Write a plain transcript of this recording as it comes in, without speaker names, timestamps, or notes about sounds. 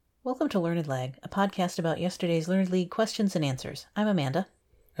Welcome to Learned Lag, a podcast about yesterday's Learned League questions and answers. I'm Amanda.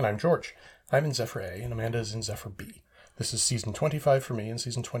 And I'm George. I'm in Zephyr A, and Amanda is in Zephyr B. This is season 25 for me and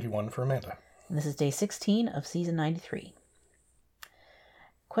season 21 for Amanda. And this is day 16 of season 93.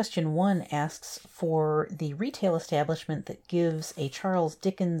 Question 1 asks for the retail establishment that gives a Charles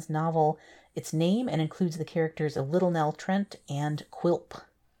Dickens novel its name and includes the characters of Little Nell Trent and Quilp.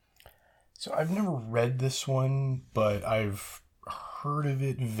 So I've never read this one, but I've heard of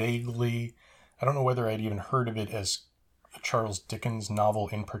it vaguely. I don't know whether I'd even heard of it as a Charles Dickens novel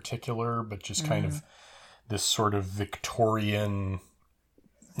in particular, but just kind of this sort of Victorian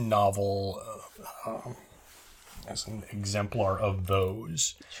novel as an exemplar of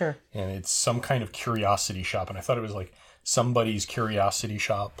those. Sure. And it's some kind of curiosity shop, and I thought it was like somebody's curiosity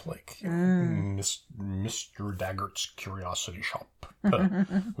shop, like Mr. Daggert's curiosity shop,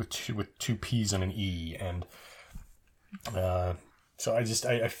 with two P's and an E, and so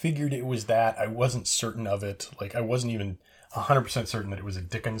I figured it was that. I wasn't certain of it. Like, I wasn't even 100% certain that it was a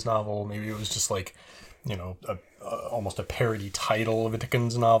Dickens novel. Maybe it was just like, almost a parody title of a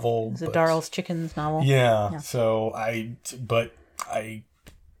Dickens novel. It's a Darl's Chickens novel. Yeah. So I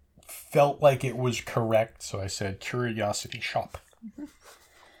felt like it was correct. So I said Curiosity Shop.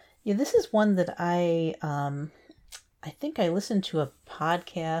 Yeah, this is one that I think I listened to a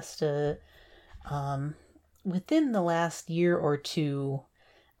podcast, within the last year or two,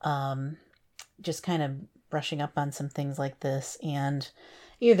 just kind of brushing up on some things like this, and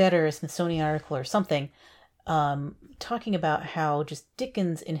either that or a Smithsonian article or something, talking about how just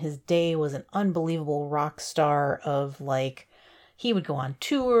Dickens in his day was an unbelievable rock star of, like, he would go on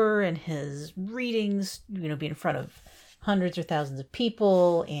tour and his readings, be in front of hundreds or thousands of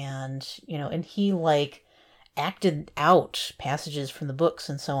people, and he, like, acted out passages from the books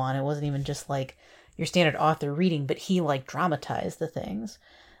and so on. It wasn't even just like your standard author reading, but he, like, dramatized the things.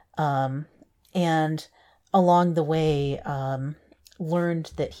 And along the way,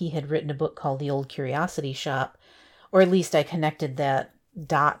 learned that he had written a book called The Old Curiosity Shop, or at least I connected that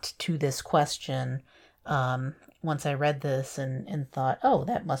dot to this question once I read this and thought, oh,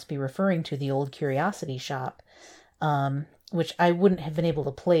 that must be referring to The Old Curiosity Shop, which I wouldn't have been able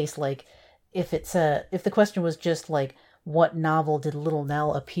to place. Like, if the question was just like, what novel did Little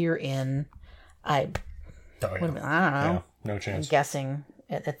Nell appear in, I don't know. Yeah, no chance. I'm guessing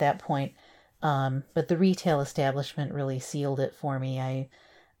at that point. But the retail establishment really sealed it for me.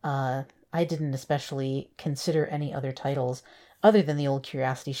 I didn't especially consider any other titles other than The Old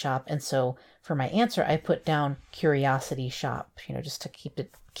Curiosity Shop, and so for my answer, I put down Curiosity Shop. Just to keep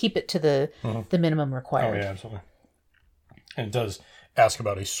it to the minimum required. Oh yeah, absolutely. And it does ask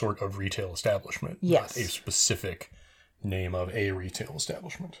about a sort of retail establishment, yes, not a specific name of a retail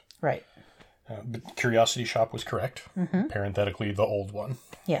establishment. Right. But Curiosity Shop was correct. Parenthetically, the old one.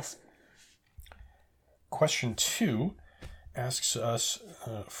 Yes. Question 2 asks us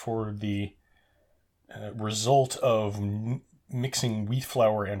for the result of mixing wheat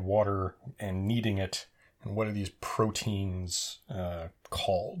flour and water and kneading it. And what are these proteins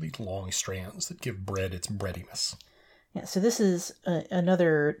called? These long strands that give bread its breadiness. Yeah, so this is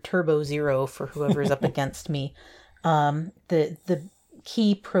another turbo zero for whoever is up against me. The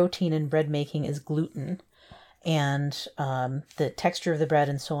key protein in bread making is gluten, and the texture of the bread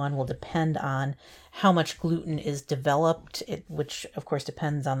and so on will depend on how much gluten is developed, which of course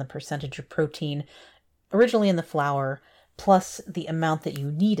depends on the percentage of protein originally in the flour, plus the amount that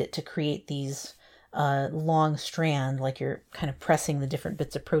you need it to create these long strand, like you're kind of pressing the different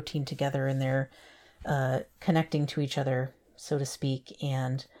bits of protein together and they're connecting to each other, so to speak.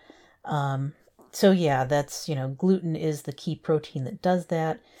 And so yeah, that's, gluten is the key protein that does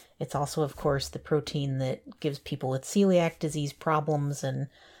that. It's also, of course, the protein that gives people with celiac disease problems, and,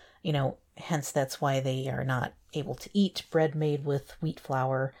 hence that's why they are not able to eat bread made with wheat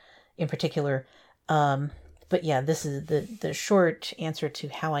flour in particular. But yeah, this is the short answer to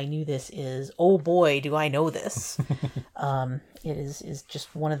how I knew this is, oh boy, do I know this. It is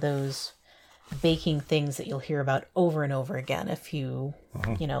just one of those baking things that you'll hear about over and over again if you,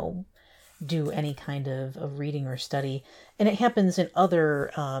 do any kind of reading or study. And it happens in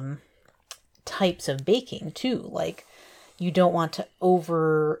other types of baking too. Like, you don't want to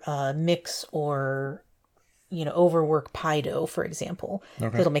over mix or, overwork pie dough, for example.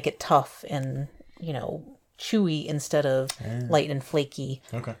 Okay. It'll make it tough and, chewy instead of light and flaky.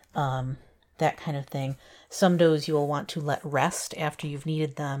 Okay. That kind of thing. Some doughs you will want to let rest after you've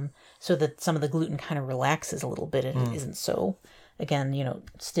kneaded them so that some of the gluten kind of relaxes a little bit and it isn't so, again,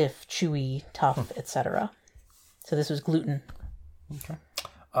 stiff, chewy, tough, etc. So this was gluten. Okay.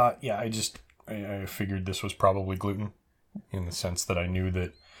 Yeah, I figured this was probably gluten in the sense that I knew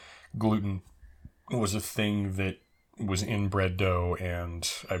that gluten was a thing that was in bread dough,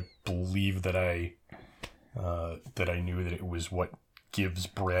 and I believe that I knew that it was what gives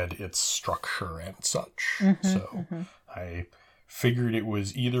bread its structure and such. So I figured it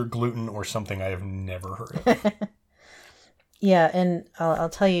was either gluten or something I have never heard of. Yeah, and I'll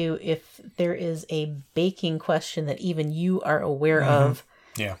tell you, if there is a baking question that even you are aware of,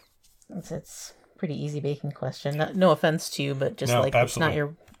 Yeah, it's a pretty easy baking question. No offense to you, but just like it's not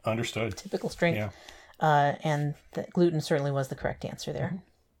your understood typical strength. Yeah. And the gluten certainly was the correct answer there.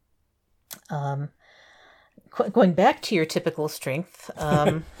 Going back to your typical strength,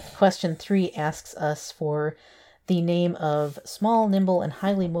 question 3 asks us for the name of small, nimble, and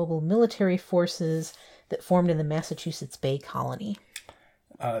highly mobile military forces that formed in the Massachusetts Bay Colony.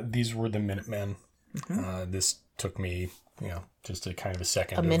 These were the Minutemen. This took me, just a kind of a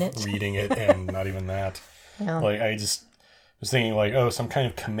second a minute of reading it, and not even that. Yeah. Like, I just was thinking, like, oh, some kind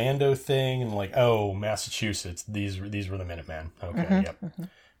of commando thing, and like, oh, Massachusetts. These were the Minutemen. Okay, yep.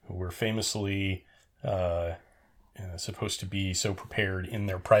 Who were famously supposed to be so prepared in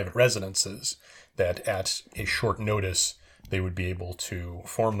their private residences that at a short notice they would be able to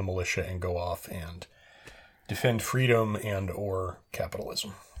form the militia and go off and defend freedom and or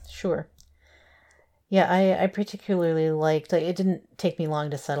capitalism. Sure. Yeah, I particularly liked, it didn't take me long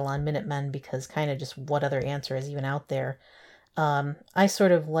to settle on Minutemen because kind of just what other answer is even out there. I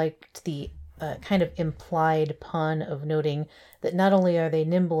sort of liked the kind of implied pun of noting that not only are they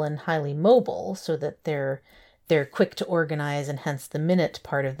nimble and highly mobile, so that they're quick to organize and hence the minute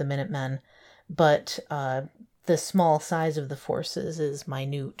part of the Minutemen, but the small size of the forces is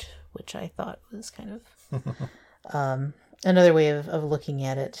minute, which I thought was kind of another way of looking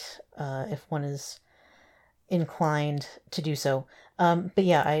at it, if one is inclined to do so. But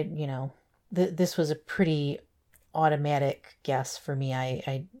yeah, this was a pretty automatic guess for me.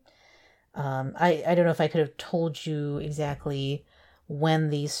 I don't know if I could have told you exactly when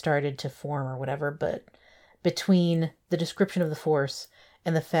these started to form or whatever, but between the description of the force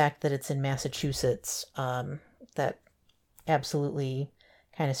and the fact that it's in Massachusetts, that absolutely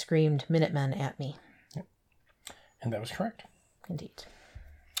kind of screamed Minutemen at me. Yep. And that was correct. Indeed.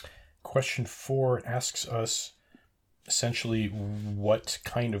 Question 4 asks us essentially, what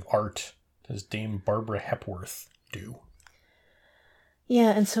kind of art does Dame Barbara Hepworth do? Yeah,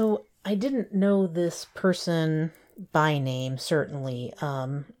 and so I didn't know this person by name, certainly.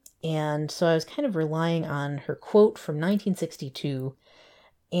 And so I was kind of relying on her quote from 1962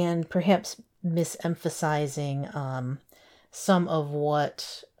 and perhaps misemphasizing some of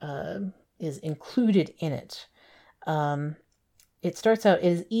what is included in it. It starts out, it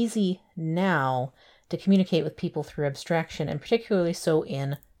is easy now to communicate with people through abstraction, and particularly so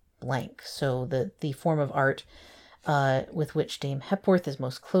in blank. So the form of art with which Dame Hepworth is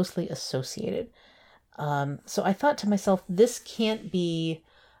most closely associated. So I thought to myself, this can't be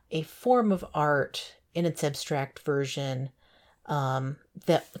a form of art in its abstract version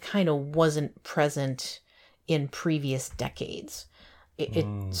that kind of wasn't present in previous decades. It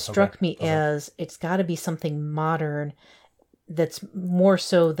struck me as it's got to be something modern that's more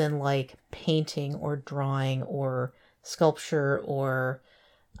so than like painting or drawing or sculpture or,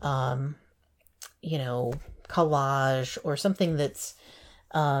 collage or something that's,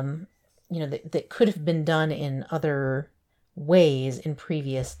 that could have been done in other ways in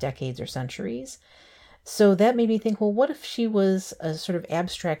previous decades or centuries. So that made me think, well, what if she was a sort of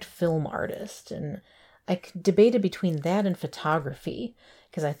abstract film artist? And I debated between that and photography,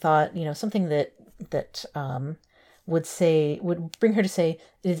 because I thought, something that would bring her to say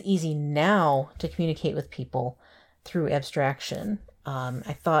it is easy now to communicate with people through abstraction.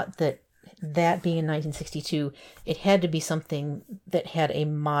 I thought that being in 1962, it had to be something that had a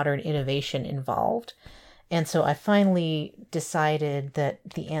modern innovation involved. And so I finally decided that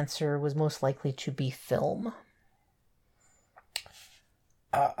the answer was most likely to be film.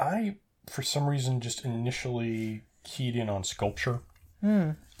 I, for some reason, just initially keyed in on sculpture.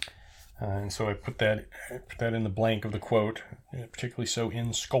 And so I put that in the blank of the quote, particularly so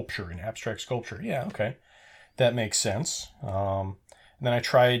in sculpture, in abstract sculpture. Yeah, okay. That makes sense. And then I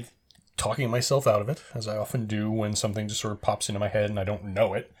tried talking myself out of it, as I often do when something just sort of pops into my head and I don't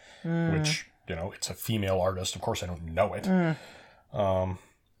know it, which, it's a female artist. Of course I don't know it.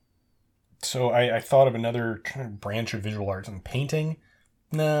 So I thought of another kind of branch of visual arts and painting.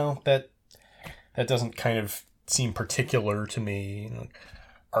 No, that doesn't kind of seem particular to me.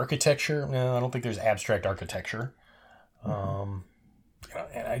 Architecture? No, I don't think there's abstract architecture. And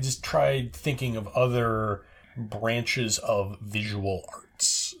I just tried thinking of other branches of visual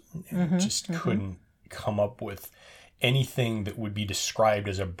arts and just couldn't come up with anything that would be described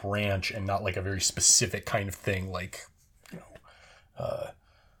as a branch and not like a very specific kind of thing, like, you know,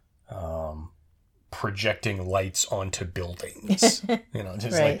 projecting lights onto buildings. You know,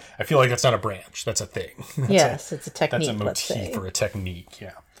 just Right. like, I feel like that's not a branch. That's a thing. Yes, it's a technique, That's a let's say. motif or a technique,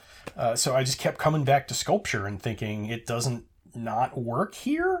 yeah. So I just kept coming back to sculpture and thinking it doesn't not work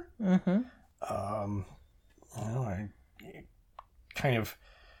here. Mm-hmm. You know, I kind of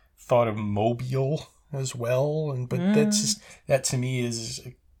thought of Mobile as well, but that's just, that to me is,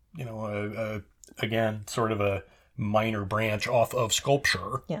 you know, again, sort of a minor branch off of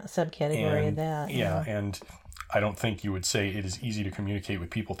sculpture. Yeah, subcategory of that. Yeah, and I don't think you would say it is easy to communicate with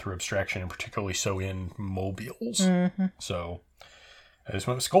people through abstraction, and particularly so in mobiles. Mm-hmm. So I just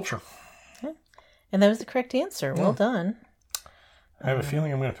went with sculpture. And that was the correct answer. Well done. I have a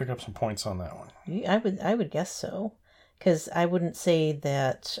feeling I'm going to pick up some points on that one. I would guess so, because I wouldn't say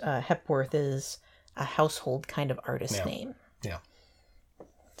that Hepworth is a household kind of artist name. Yeah.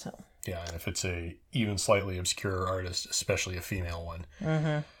 So. Yeah, and if it's a even slightly obscure artist, especially a female one,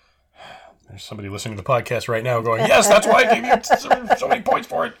 there's somebody listening to the podcast right now going, "Yes, that's why I gave you so many points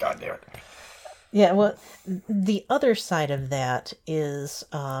for it." God damn it. Yeah. Well, the other side of that is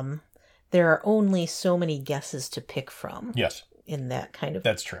there are only so many guesses to pick from. Yes. In that kind of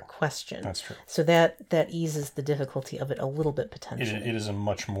That's true. question. That's true. So that eases the difficulty of it a little bit potentially. It is a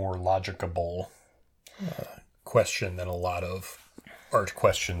much more logicable question than a lot of art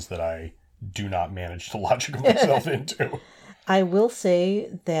questions that I do not manage to logic myself into. I will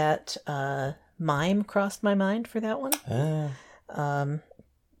say that mime crossed my mind for that one.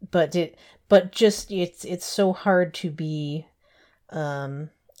 But just it's so hard to be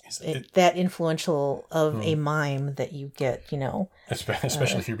that influential of a mime that you get, you know.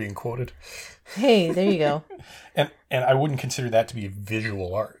 Especially if you're being quoted. Hey, there you go. And I wouldn't consider that to be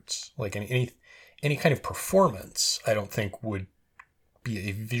visual arts. Like any kind of performance, I don't think would be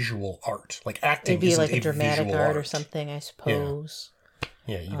a visual art. Like acting It'd be isn't like a dramatic art or something, I suppose.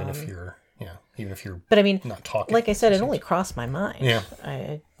 Yeah, even if you're but I mean, not talking. Like I said, it only crossed my mind. Yeah.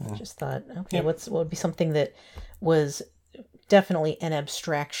 I just thought, okay, what would be something that was definitely an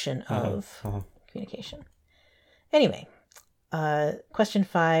abstraction of communication. Anyway, question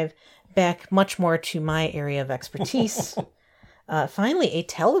 5, back much more to my area of expertise. Finally, a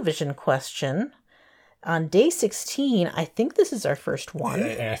television question. On day 16, I think this is our first one. Yeah,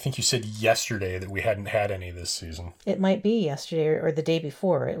 and I think you said yesterday that we hadn't had any this season. It might be yesterday or the day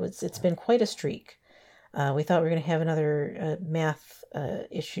before. It's been quite a streak. We thought we were going to have another math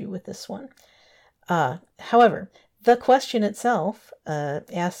issue with this one. However, the question itself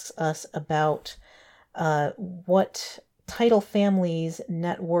asks us about what title family's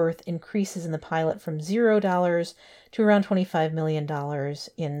net worth increases in the pilot from $0 to around $25 million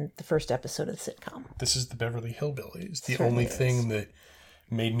in the first episode of the sitcom. This is the Beverly Hillbillies. The Certainly only is. thing that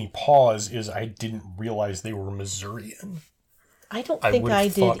made me pause is I didn't realize they were Missourian. I don't I think would've I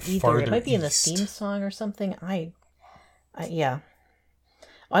did thought either. It farther might be in the east. theme song or something. Yeah.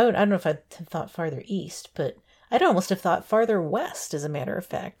 I don't know if I'd have thought farther east, but I'd almost have thought farther west, as a matter of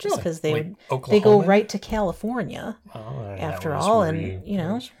fact, just because they Like they Oklahoma? go right to California. Oh, and After that was all, where and, you know.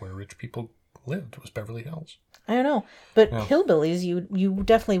 that was where rich people lived, was Beverly Hills. I don't know, but hillbillies you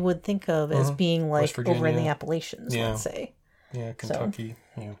definitely would think of as being West like over in the Virginia. Appalachians, Yeah. let's say. Yeah, Kentucky.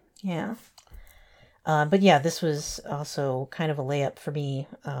 Yeah. But yeah, this was also kind of a layup for me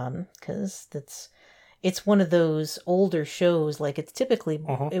because it's one of those older shows. Like it's typically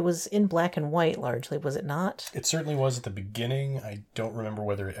it was in black and white largely, was it not? It certainly was at the beginning. I don't remember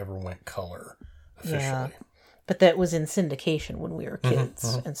whether it ever went color officially. Yeah. But that was in syndication when we were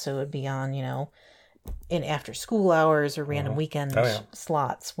kids, and so it'd be on, you know, in after school hours or random weekend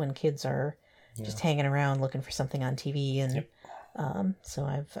slots when kids are just hanging around looking for something on TV. And so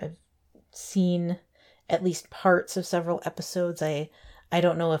I've seen at least parts of several episodes. I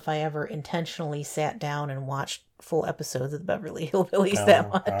don't know if I ever intentionally sat down and watched full episodes of the Beverly Hillbillies that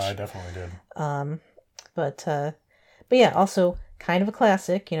much. I definitely did. But yeah, also kind of a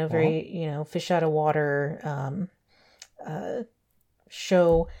classic, you know, very, you know, fish out of water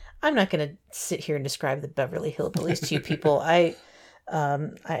show. I'm not going to sit here and describe the Beverly Hillbillies to you people. I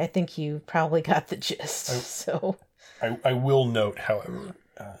think you probably got the gist. So I will note, however,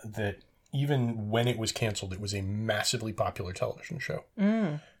 that even when it was canceled, it was a massively popular television show.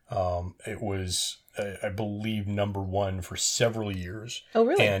 It was, I believe, #1 for several years. Oh,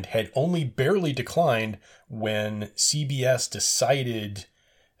 really? And had only barely declined when CBS decided,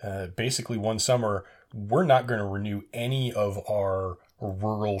 basically one summer, we're not going to renew any of our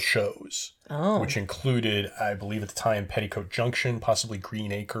rural shows, Oh. which included, I believe at the time, Petticoat Junction, possibly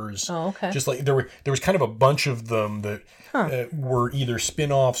Green Acres. Oh, okay. Just like there was kind of a bunch of them that were either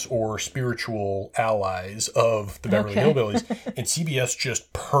spin-offs or spiritual allies of the Beverly Hillbillies, and CBS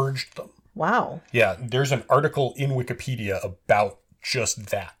just purged them. Wow. Yeah, there's an article in Wikipedia about just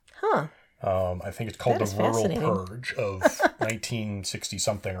that. Huh. I think it's called That the is Rural fascinating. Purge of 1960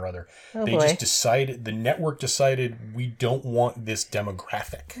 something or other. Oh, They boy. just decided, the network decided, we don't want this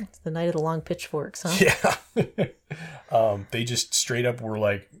demographic. It's the night of the long pitchforks, huh? Yeah. They just straight up were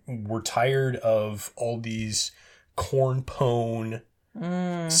like, we're tired of all these corn pone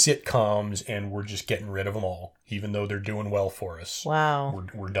sitcoms, and we're just getting rid of them all, even though they're doing well for us. Wow.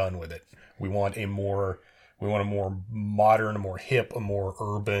 We're done with it. We want a more modern, a more hip, a more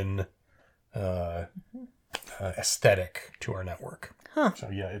urban aesthetic to our network. Huh. So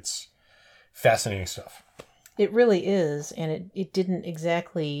yeah, it's fascinating stuff. It really is, and it didn't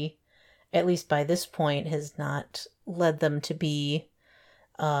exactly, at least by this point, has not led them to be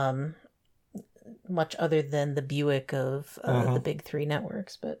much other than the Buick of the big three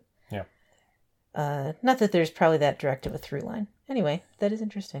networks. But Yeah. not that there's probably that direct of a through line. Anyway, that is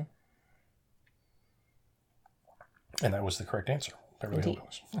interesting. And that was the correct answer. Beverly Indeed.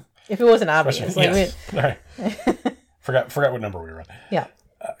 Hillbillies. If it wasn't obvious. Yes. All right. Forgot what number we were on. Yeah.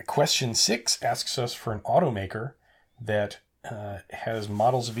 Question 6 asks us for an automaker that has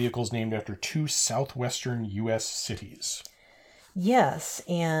models of vehicles named after 2 southwestern U.S. cities. Yes,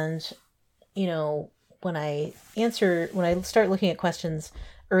 and when I start looking at questions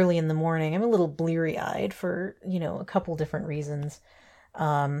early in the morning, I'm a little bleary-eyed for a couple different reasons.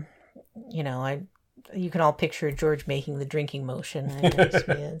 You can all picture George making the drinking motion. I guess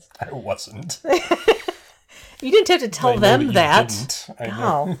he is. I wasn't. You didn't have to tell them that. Didn't.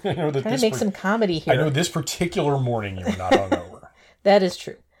 Wow. I know that Trying to make some comedy here. I know this particular morning you were not hungover. That is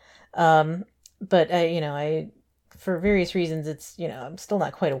true. But I for various reasons, it's, I'm still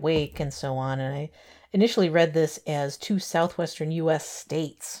not quite awake and so on. And I initially read this as 2 southwestern U.S.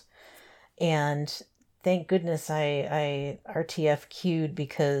 states. And thank goodness I RTF queued,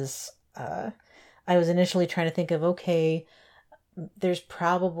 because I was initially trying to think of, okay, there's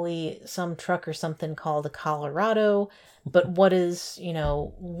probably some truck or something called a Colorado, but what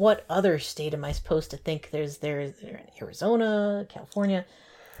what other state am I supposed to think there's Arizona, California?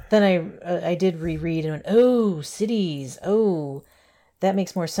 Then I did reread and went, oh, cities. Oh, that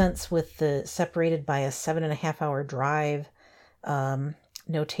makes more sense with the separated by a 7.5-hour drive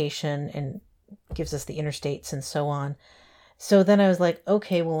notation, and gives us the interstates and so on. So then I was like,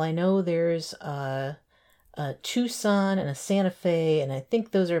 okay, well, I know there's a Tucson and a Santa Fe, and I think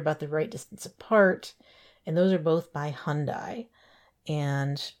those are about the right distance apart, and those are both by Hyundai.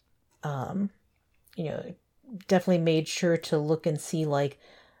 And, definitely made sure to look and see, like,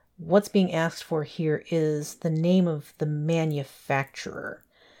 what's being asked for here is the name of the manufacturer.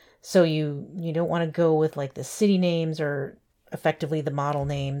 So you don't want to go with, like, the city names or effectively the model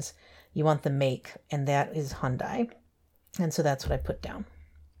names. You want the make, and that is Hyundai. And so that's what I put down.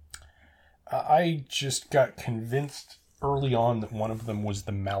 I just got convinced early on that one of them was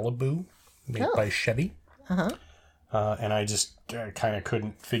the Malibu, made by Chevy. Uh-huh. And I just kind of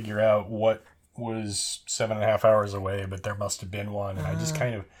couldn't figure out what was 7.5 hours away, but there must have been one. And I just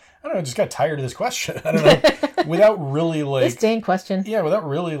kind of, I don't know, just got tired of this question. I don't know, without really This dang question. Yeah, without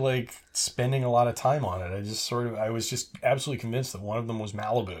really spending a lot of time on it. I was just absolutely convinced that one of them was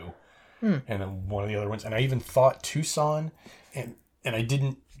Malibu. And then one of the other ones. And I even thought Tucson, and I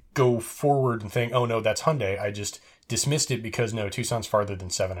didn't go forward and think, oh no, that's Hyundai. I just dismissed it because no, Tucson's farther than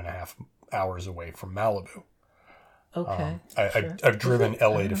 7.5 hours away from Malibu. Okay. I've driven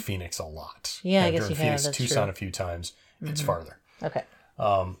LA to Phoenix a lot. Yeah, I've I guess driven you have. Phoenix, That's Tucson true. a few times. It's farther. Okay.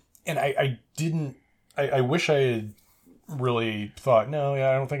 And I didn't, I wish I had really thought, no, yeah,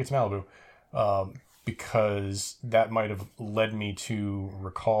 I don't think it's Malibu. Because that might have led me to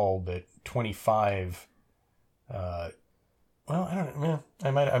recall that 25, well, I don't know. I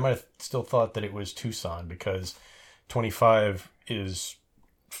might have still thought that it was Tucson, because 25 is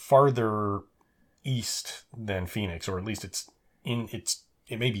farther east than Phoenix, or at least it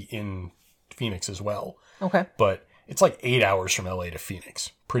may be in Phoenix as well. Okay. But it's like 8 hours from LA to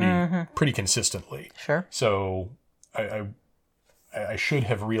Phoenix, pretty consistently. Sure. So I should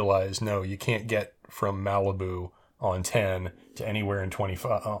have realized, no, you can't get from Malibu on 10 to anywhere in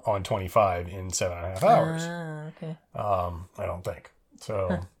 25 on 25 in 7.5 hours. Okay. I don't think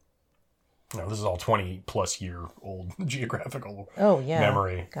so. This is all 20 plus year old geographical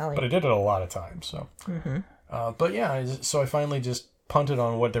memory, Golly. but I did it a lot of times. So, but yeah, so I finally just punted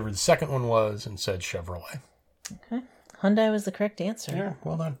on whatever the second one was and said Chevrolet. Okay. Hyundai was the correct answer. Yeah,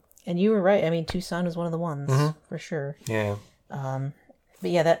 well done. And you were right. I mean, Tucson was one of the ones, for sure. Yeah. But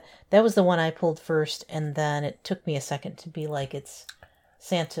yeah, that was the one I pulled first, and then it took me a second to be like, it's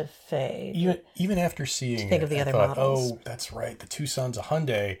Santa Fe. Even after seeing think it, of the I other thought, models. oh, that's right, the Tucson's a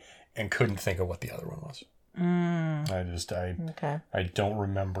Hyundai, and couldn't think of what the other one was. Okay. I don't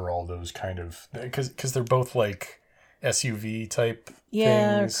remember all those kind of, because they're both like SUV type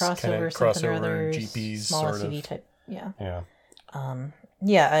things, crossover, something or other, Jeepies, small sort SUV of. type. Yeah.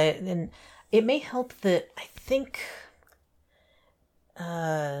 Yeah. And it may help that I think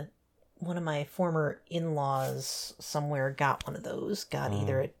one of my former in-laws somewhere got one of those, got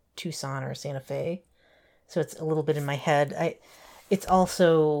either a Tucson or a Santa Fe. So it's a little bit in my head. It's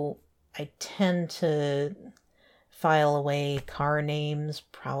also, I tend to file away car names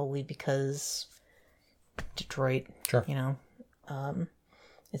probably because Detroit, Sure.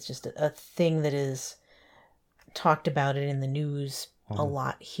 It's just a thing that is talked about it in the news a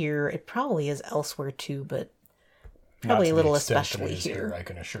lot here. It probably is elsewhere too, but probably a little especially here. I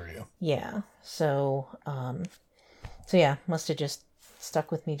can assure you. Yeah. So yeah, must have just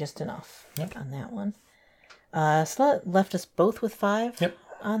stuck with me just enough on that one. So that left us both with 5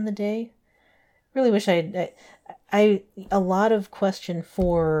 on the day. Really wish I a lot of question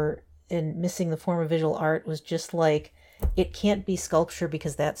 4 in missing the form of visual art was just like, it can't be sculpture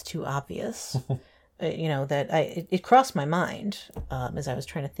because that's too obvious. It crossed my mind as I was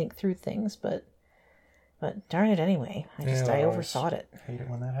trying to think through things, but darn it anyway. I overthought it. Hate it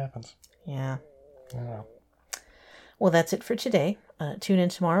when that happens. Yeah. Yeah. Well, that's it for today. Tune in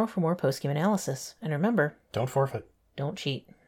tomorrow for more post-game analysis. And remember, Don't forfeit. don't cheat.